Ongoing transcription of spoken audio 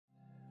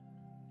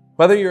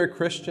Whether you're a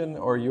Christian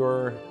or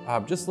you're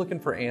just looking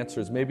for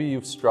answers, maybe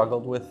you've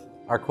struggled with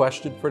our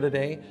question for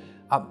today.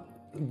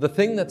 The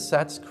thing that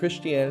sets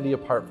Christianity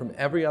apart from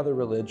every other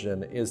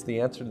religion is the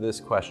answer to this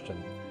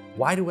question: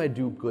 why do I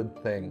do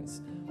good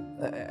things?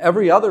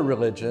 Every other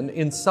religion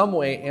in some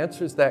way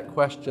answers that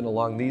question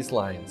along these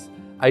lines: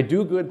 I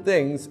do good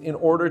things in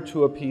order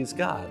to appease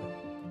God.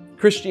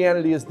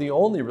 Christianity is the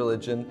only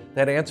religion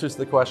that answers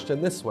the question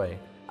this way: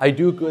 I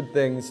do good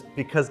things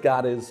because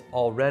God is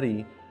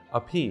already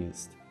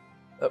appeased.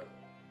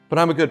 But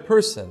I'm a good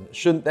person.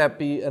 Shouldn't that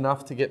be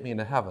enough to get me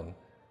into heaven?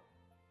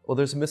 Well,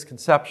 there's a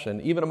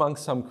misconception, even among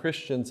some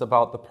Christians,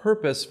 about the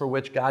purpose for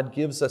which God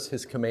gives us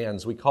His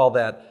commands. We call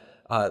that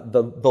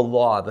the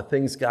law, the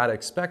things God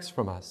expects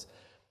from us.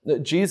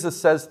 Jesus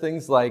says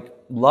things like,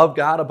 love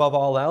God above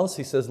all else.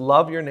 He says,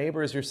 love your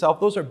neighbor as yourself.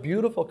 Those are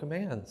beautiful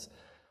commands.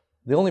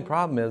 The only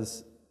problem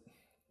is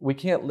we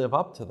can't live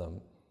up to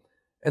them.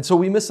 And so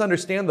we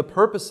misunderstand the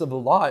purpose of the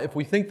law if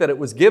we think that it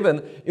was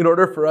given in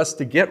order for us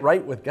to get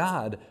right with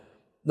God.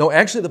 No,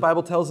 actually, the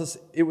Bible tells us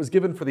it was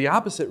given for the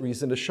opposite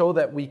reason, to show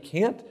that we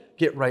can't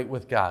get right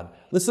with God.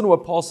 Listen to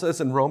what Paul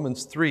says in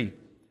Romans 3.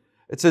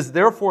 It says,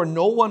 therefore,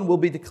 no one will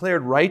be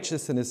declared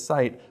righteous in his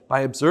sight by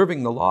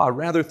observing the law.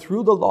 Rather,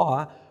 through the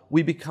law,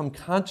 we become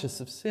conscious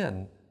of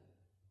sin.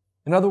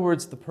 In other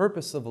words, the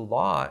purpose of the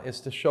law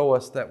is to show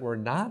us that we're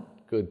not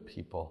good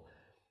people.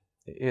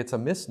 It's a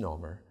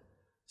misnomer.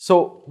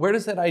 So where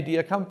does that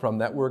idea come from,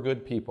 that we're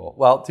good people?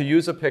 Well, to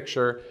use a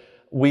picture,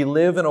 we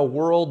live in a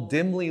world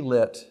dimly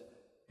lit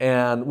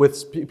and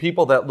with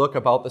people that look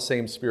about the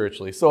same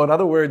spiritually. So in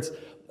other words,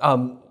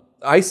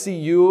 I see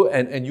you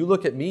and you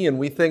look at me and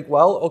we think,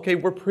 well, okay,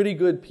 we're pretty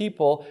good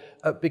people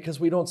because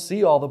we don't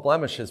see all the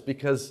blemishes,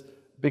 because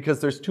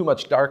there's too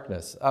much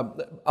darkness.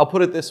 I'll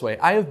put it this way.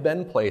 I have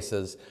been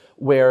places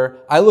where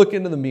I look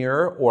into the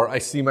mirror or I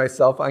see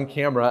myself on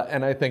camera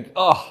and I think,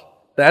 oh,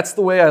 that's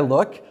the way I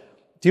look.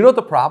 Do you know what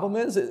the problem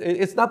is?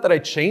 It's not that I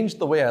changed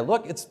the way I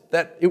look. It's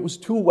that it was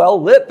too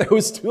well lit. There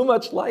was too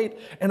much light,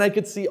 and I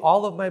could see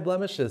all of my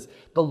blemishes.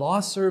 The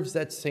law serves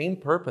that same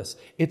purpose.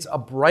 It's a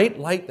bright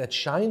light that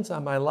shines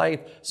on my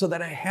life so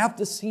that I have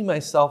to see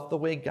myself the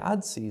way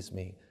God sees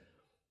me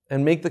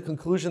and make the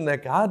conclusion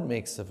that God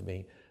makes of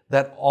me,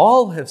 that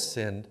all have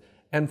sinned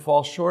and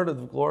fall short of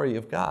the glory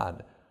of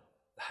God.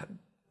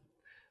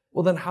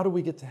 Well, then how do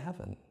we get to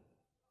heaven?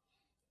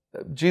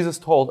 Jesus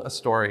told a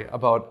story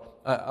about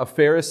a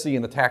Pharisee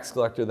and a tax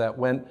collector that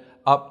went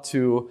up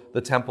to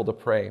the temple to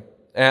pray.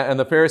 And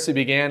the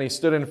Pharisee he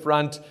stood in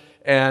front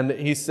and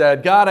he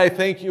said, God, I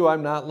thank you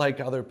I'm not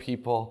like other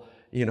people,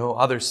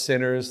 other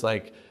sinners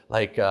like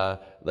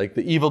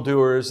the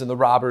evildoers and the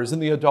robbers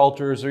and the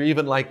adulterers, or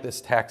even like this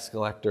tax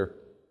collector.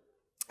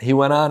 He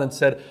went on and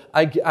said,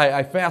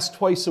 I fast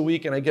twice a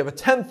week and I give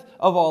 1/10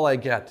 of all I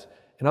get.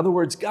 In other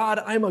words, God,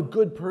 I'm a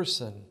good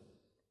person.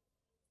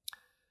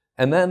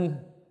 And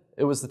then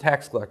it was the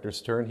tax collector's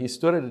turn. He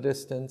stood at a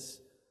distance,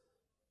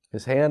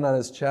 his hand on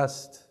his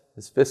chest,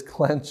 his fist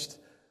clenched,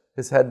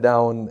 his head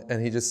down,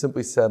 and he just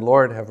simply said,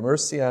 Lord, have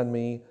mercy on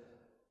me,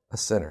 a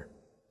sinner.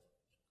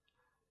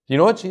 Do you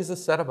know what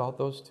Jesus said about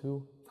those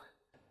two?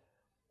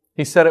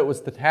 He said it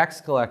was the tax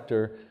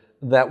collector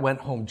that went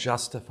home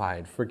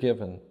justified,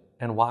 forgiven.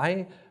 And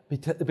why?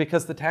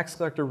 Because the tax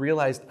collector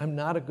realized, I'm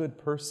not a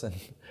good person.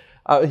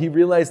 He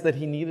realized that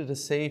he needed a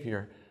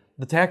Savior.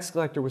 The tax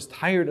collector was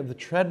tired of the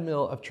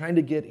treadmill of trying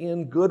to get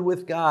in good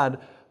with God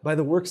by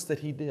the works that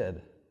he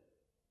did.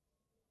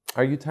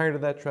 Are you tired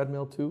of that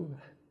treadmill too?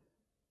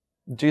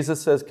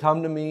 Jesus says,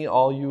 come to me,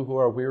 all you who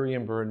are weary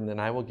and burdened, and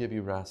I will give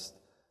you rest.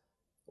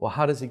 Well,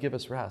 how does he give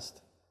us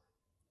rest?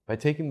 By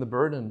taking the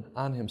burden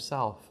on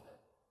himself.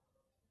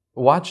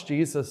 Watch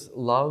Jesus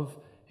love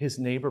his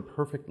neighbor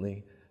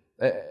perfectly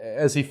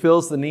as he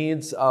fills the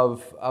needs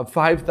of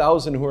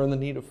 5,000 who are in the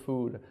need of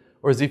food.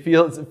 Or as he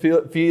fills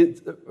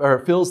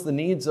the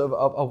needs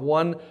of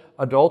one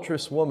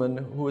adulterous woman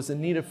who is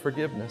in need of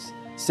forgiveness,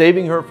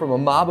 saving her from a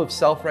mob of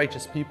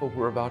self-righteous people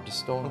who are about to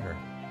stone her.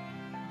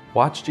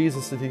 Watch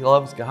Jesus as he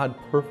loves God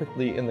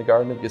perfectly in the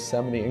Garden of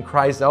Gethsemane and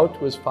cries out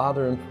to his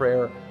Father in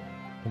prayer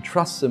and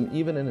trusts him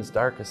even in his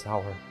darkest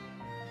hour.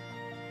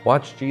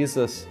 Watch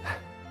Jesus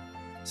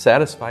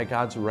satisfy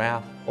God's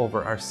wrath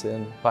over our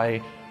sin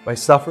by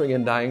suffering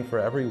and dying for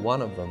every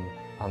one of them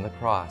on the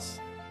cross.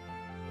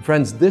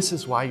 Friends, this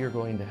is why you're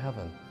going to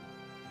heaven.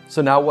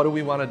 So now what do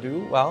we want to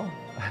do? Well,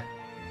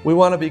 we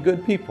want to be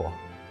good people.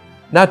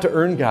 Not to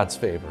earn God's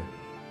favor,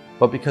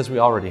 but because we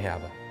already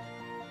have it.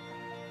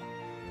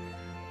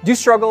 Do you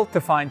struggle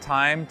to find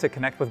time to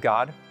connect with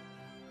God?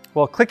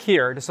 Well, click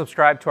here to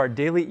subscribe to our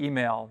daily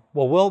email.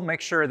 We'll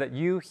make sure that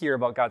you hear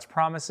about God's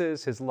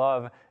promises, His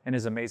love, and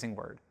His amazing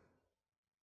Word.